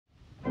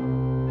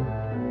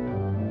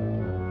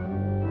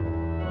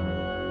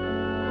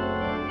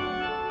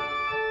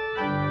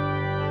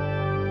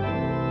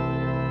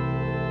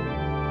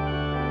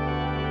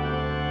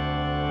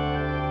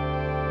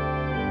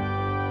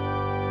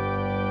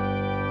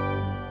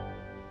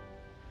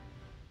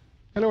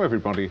Hello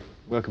everybody,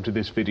 welcome to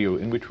this video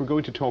in which we're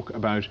going to talk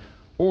about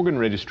organ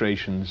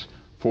registrations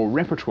for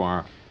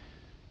repertoire.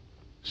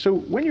 So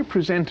when you're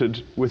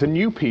presented with a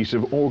new piece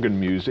of organ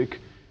music,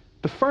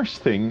 the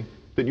first thing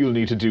that you'll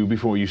need to do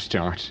before you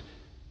start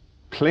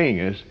playing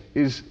it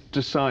is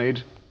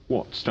decide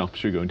what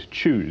stops you're going to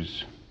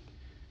choose.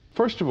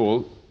 First of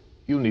all,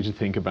 you'll need to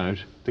think about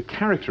the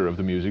character of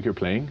the music you're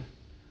playing,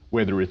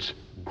 whether it's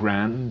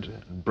grand,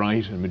 and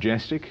bright and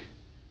majestic,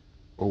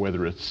 or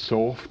whether it's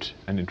soft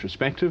and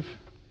introspective,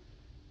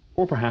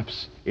 or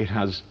perhaps it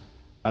has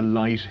a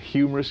light,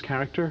 humorous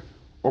character,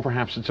 or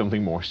perhaps it's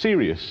something more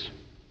serious.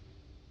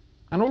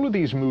 And all of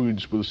these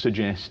moods will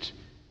suggest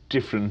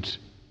different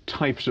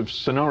types of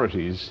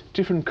sonorities,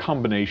 different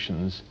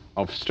combinations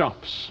of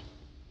stops.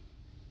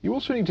 You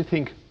also need to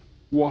think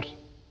what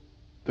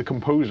the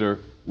composer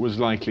was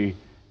likely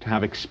to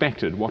have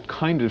expected, what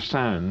kind of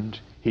sound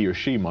he or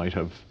she might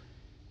have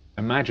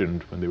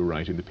imagined when they were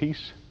writing the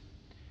piece.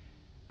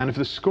 And if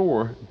the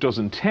score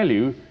doesn't tell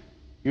you,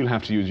 you'll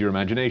have to use your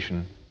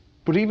imagination.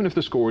 But even if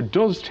the score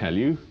does tell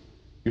you,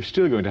 you're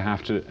still going to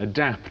have to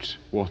adapt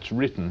what's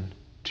written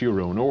to your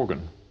own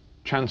organ.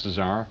 Chances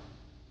are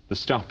the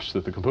stops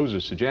that the composer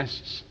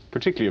suggests,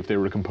 particularly if they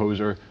were a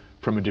composer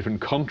from a different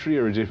country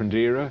or a different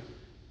era,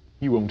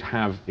 you won't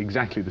have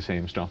exactly the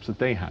same stops that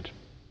they had.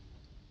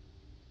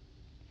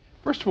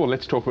 First of all,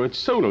 let's talk about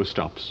solo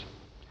stops.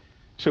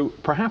 So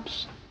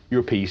perhaps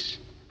your piece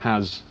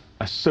has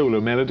a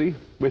solo melody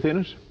within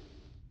it,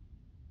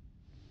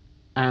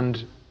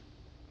 and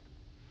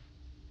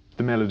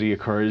the melody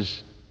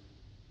occurs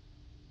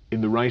in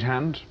the right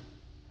hand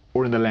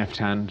or in the left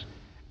hand,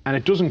 and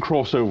it doesn't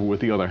cross over with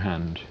the other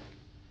hand.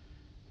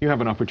 You have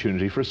an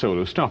opportunity for a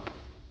solo stop.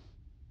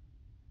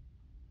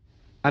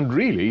 And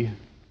really,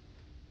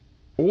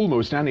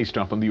 almost any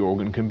stop on the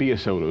organ can be a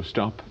solo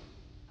stop,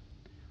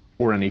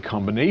 or any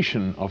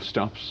combination of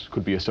stops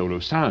could be a solo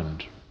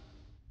sound.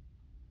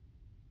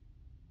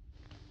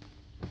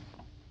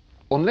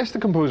 Unless the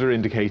composer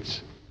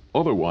indicates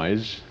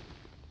otherwise,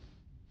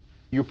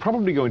 you're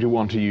probably going to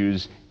want to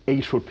use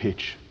 8-foot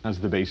pitch as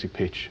the basic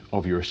pitch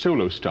of your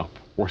solo stop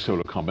or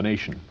solo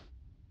combination.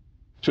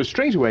 So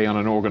straight away on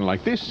an organ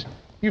like this,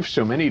 you've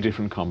so many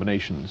different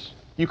combinations.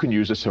 You can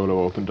use a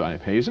solo open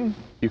diapason,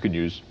 you can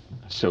use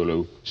a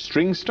solo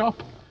string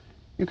stop,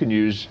 you can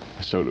use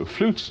a solo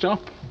flute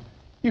stop,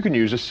 you can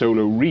use a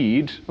solo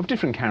reed of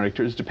different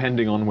characters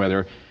depending on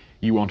whether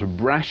you want a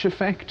brash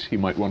effect, you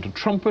might want a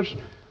trumpet,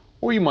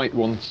 or you might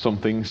want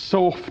something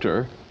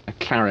softer, a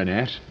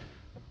clarinet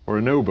or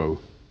an oboe.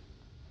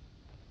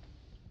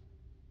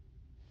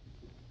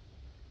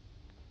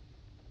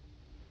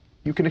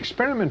 You can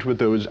experiment with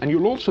those, and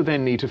you'll also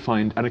then need to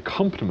find an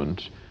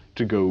accompaniment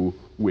to go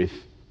with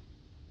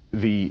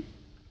the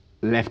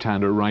left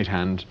hand or right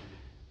hand,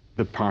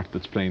 the part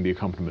that's playing the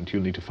accompaniment.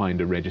 You'll need to find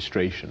a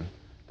registration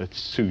that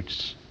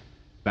suits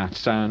that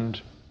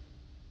sound,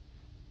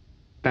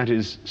 that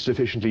is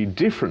sufficiently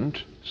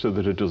different so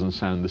that it doesn't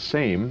sound the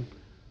same,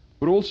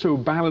 but also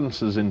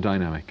balances in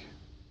dynamic.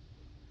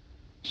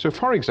 So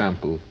for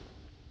example,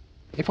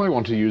 if I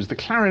want to use the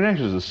clarinet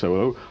as a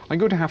solo, I'm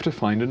going to have to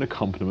find an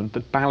accompaniment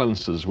that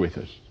balances with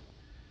it.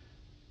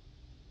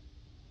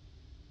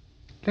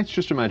 Let's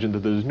just imagine that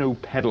there's no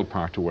pedal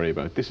part to worry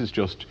about. This is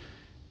just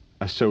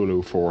a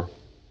solo for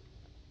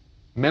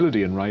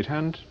melody in right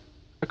hand,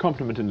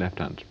 accompaniment in left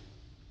hand.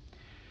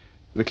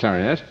 The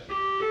clarinet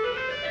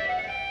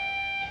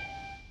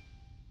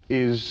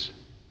is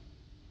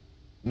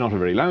not a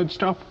very loud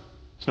stop,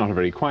 it's not a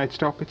very quiet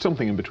stop, it's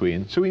something in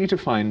between. So we need to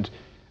find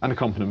an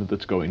accompaniment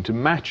that's going to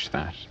match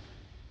that.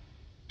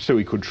 So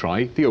we could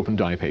try the open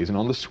diapason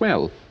on the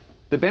swell.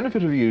 The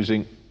benefit of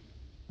using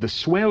the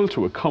swell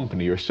to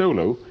accompany your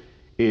solo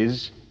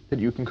is that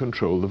you can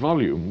control the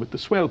volume with the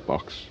swell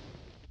box.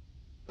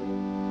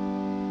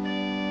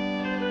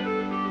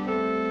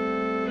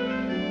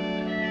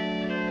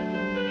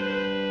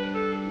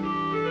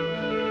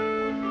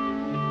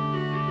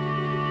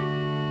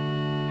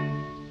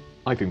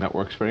 I think that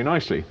works very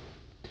nicely.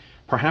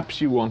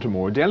 Perhaps you want a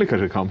more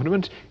delicate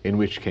accompaniment, in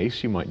which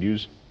case you might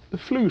use the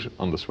flute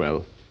on the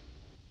swell.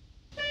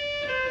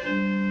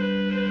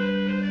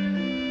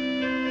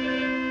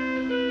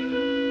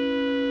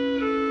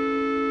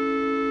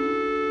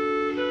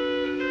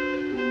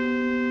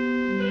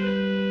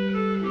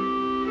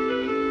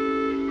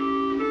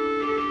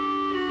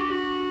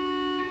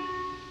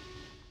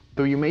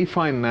 Though you may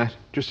find that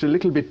just a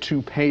little bit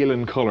too pale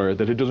in colour,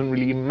 that it doesn't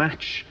really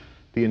match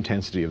the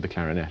intensity of the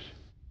clarinet.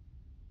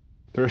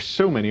 There are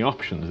so many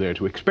options there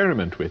to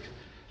experiment with.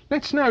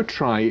 Let's now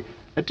try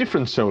a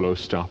different solo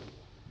stop.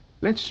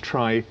 Let's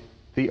try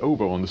the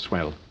oboe on the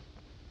swell.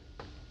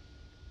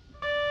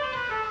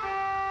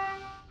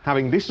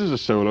 Having this as a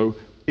solo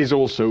is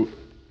also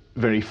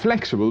very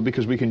flexible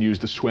because we can use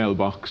the swell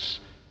box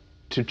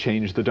to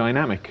change the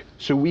dynamic.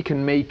 So we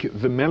can make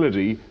the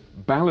melody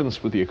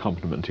balance with the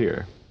accompaniment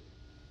here.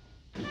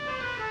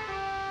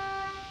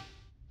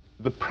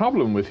 The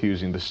problem with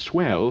using the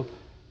swell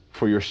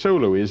for your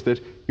solo is that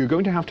you're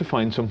going to have to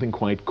find something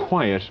quite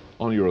quiet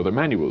on your other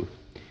manual.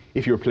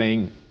 If you're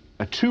playing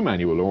a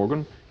two-manual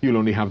organ, you'll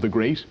only have the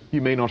grate.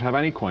 You may not have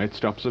any quiet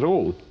stops at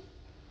all.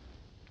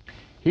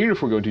 Here,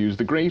 if we're going to use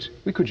the grate,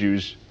 we could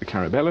use the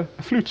carabella,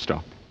 a flute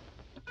stop.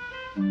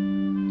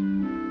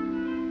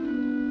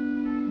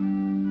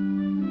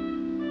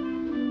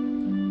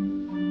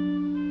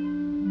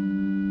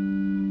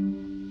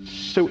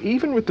 So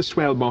even with the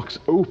swell box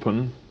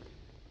open,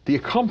 the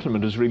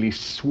accompaniment is really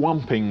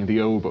swamping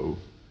the oboe.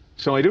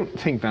 So I don't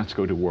think that's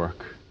going to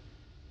work.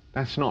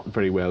 That's not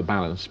very well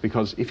balanced,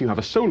 because if you have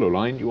a solo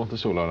line, you want the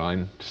solo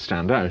line to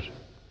stand out.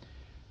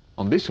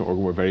 On this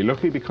organ, we're very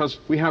lucky because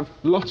we have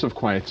lots of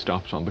quiet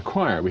stops on the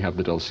choir. We have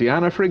the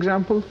dulciana, for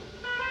example.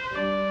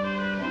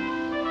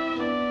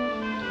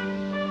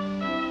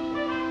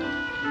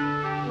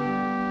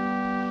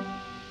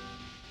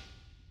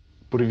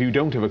 But if you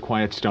don't have a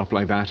quiet stop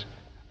like that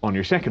on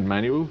your second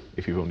manual,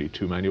 if you've only a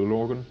two-manual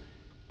organ,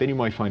 then you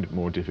might find it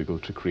more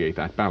difficult to create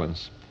that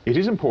balance. It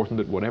is important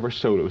that whatever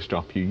solo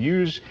stop you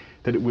use,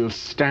 that it will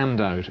stand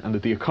out and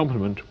that the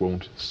accompaniment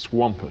won't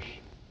swamp it.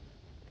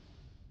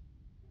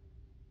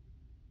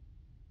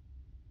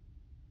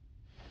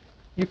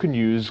 You can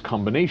use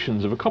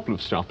combinations of a couple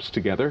of stops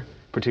together,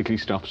 particularly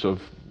stops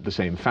of the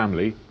same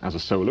family as a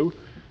solo.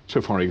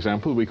 So for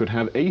example, we could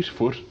have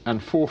 8-foot and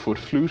 4-foot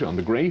flute on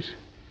the grate,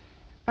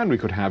 and we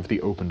could have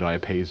the open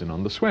diapason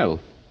on the swell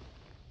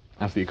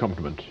as the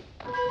accompaniment.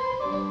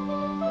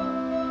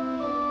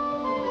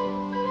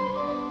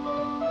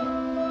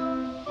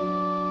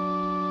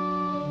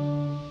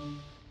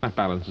 That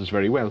balances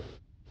very well.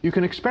 You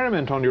can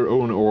experiment on your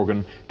own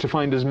organ to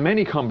find as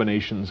many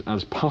combinations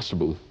as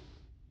possible.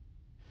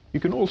 You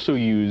can also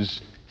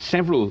use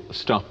several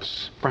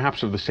stops,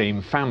 perhaps of the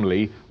same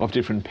family, of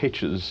different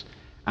pitches,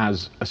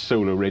 as a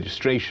solo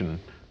registration.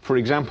 For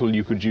example,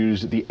 you could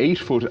use the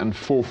 8-foot and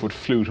 4-foot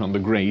flute on the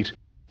grate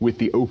with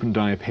the open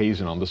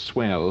diapason on the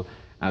swell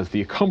as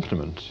the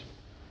accompaniment.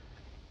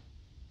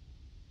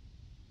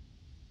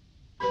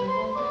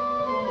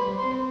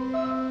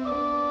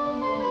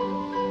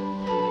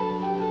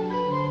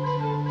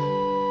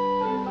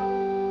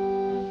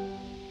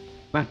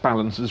 That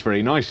balances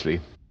very nicely.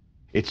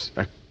 It's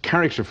a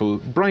characterful,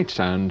 bright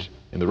sound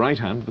in the right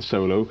hand, the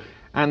solo,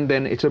 and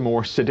then it's a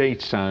more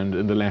sedate sound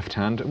in the left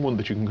hand, and one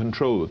that you can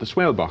control with the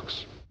swell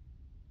box.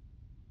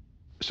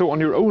 So on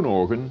your own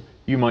organ,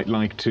 you might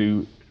like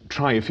to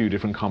try a few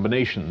different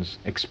combinations,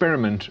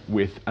 experiment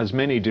with as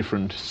many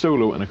different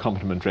solo and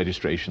accompaniment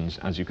registrations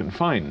as you can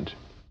find.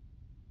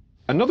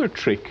 Another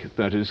trick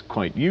that is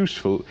quite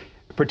useful,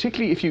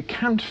 particularly if you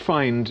can't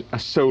find a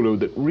solo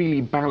that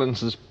really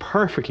balances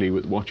perfectly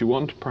with what you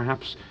want,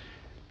 perhaps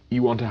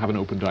you want to have an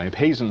open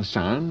diapason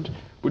sound,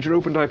 but your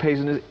open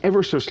diapason is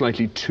ever so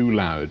slightly too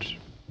loud,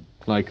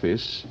 like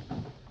this.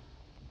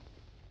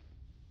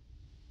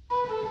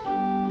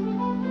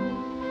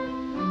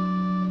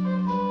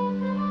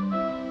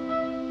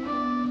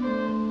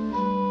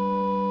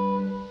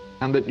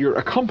 And that your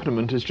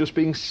accompaniment is just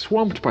being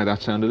swamped by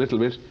that sound a little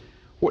bit.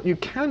 What you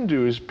can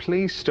do is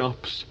play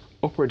stops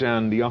up or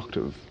down the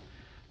octave.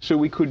 So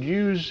we could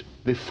use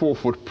the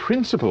 4-foot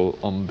principal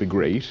on the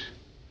grate,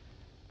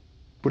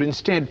 but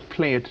instead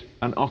play it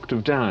an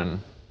octave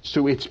down,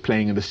 so it's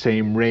playing in the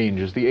same range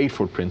as the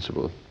 8-foot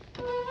principal.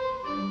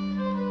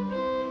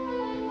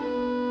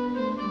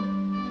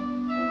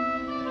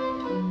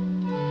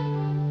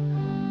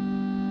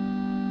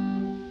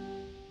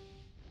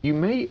 You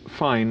may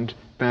find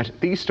that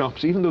these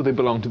stops, even though they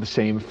belong to the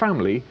same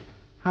family,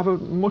 have a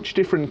much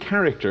different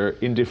character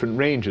in different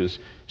ranges.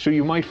 So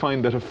you might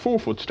find that a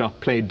 4-foot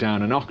stop played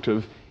down an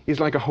octave is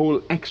like a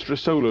whole extra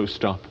solo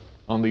stop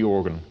on the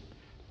organ.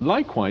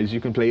 Likewise,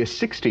 you can play a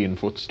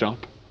 16-foot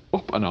stop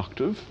up an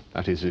octave.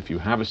 That is, if you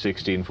have a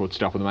 16-foot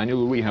stop in the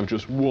manual. We have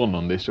just one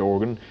on this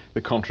organ,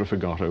 the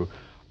contraffigato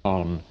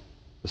on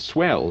the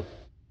swell.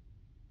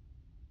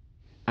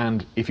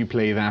 And if you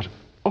play that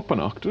up an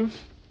octave,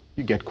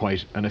 you get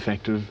quite an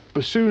effective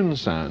bassoon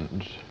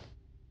sound.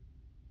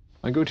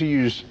 I'm going to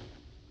use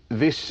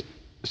this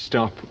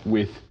stop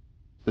with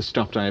the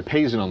stop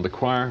diapason on the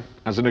choir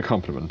as an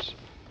accompaniment.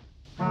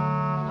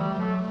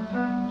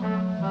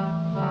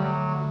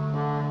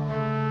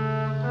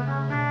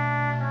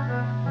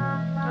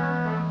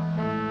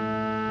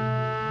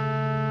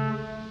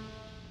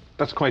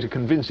 That's quite a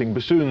convincing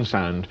bassoon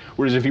sound,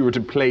 whereas if you were to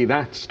play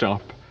that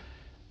stop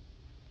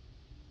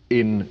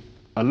in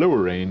a lower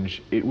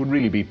range, it would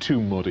really be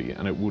too muddy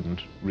and it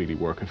wouldn't really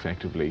work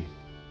effectively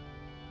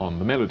on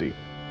the melody.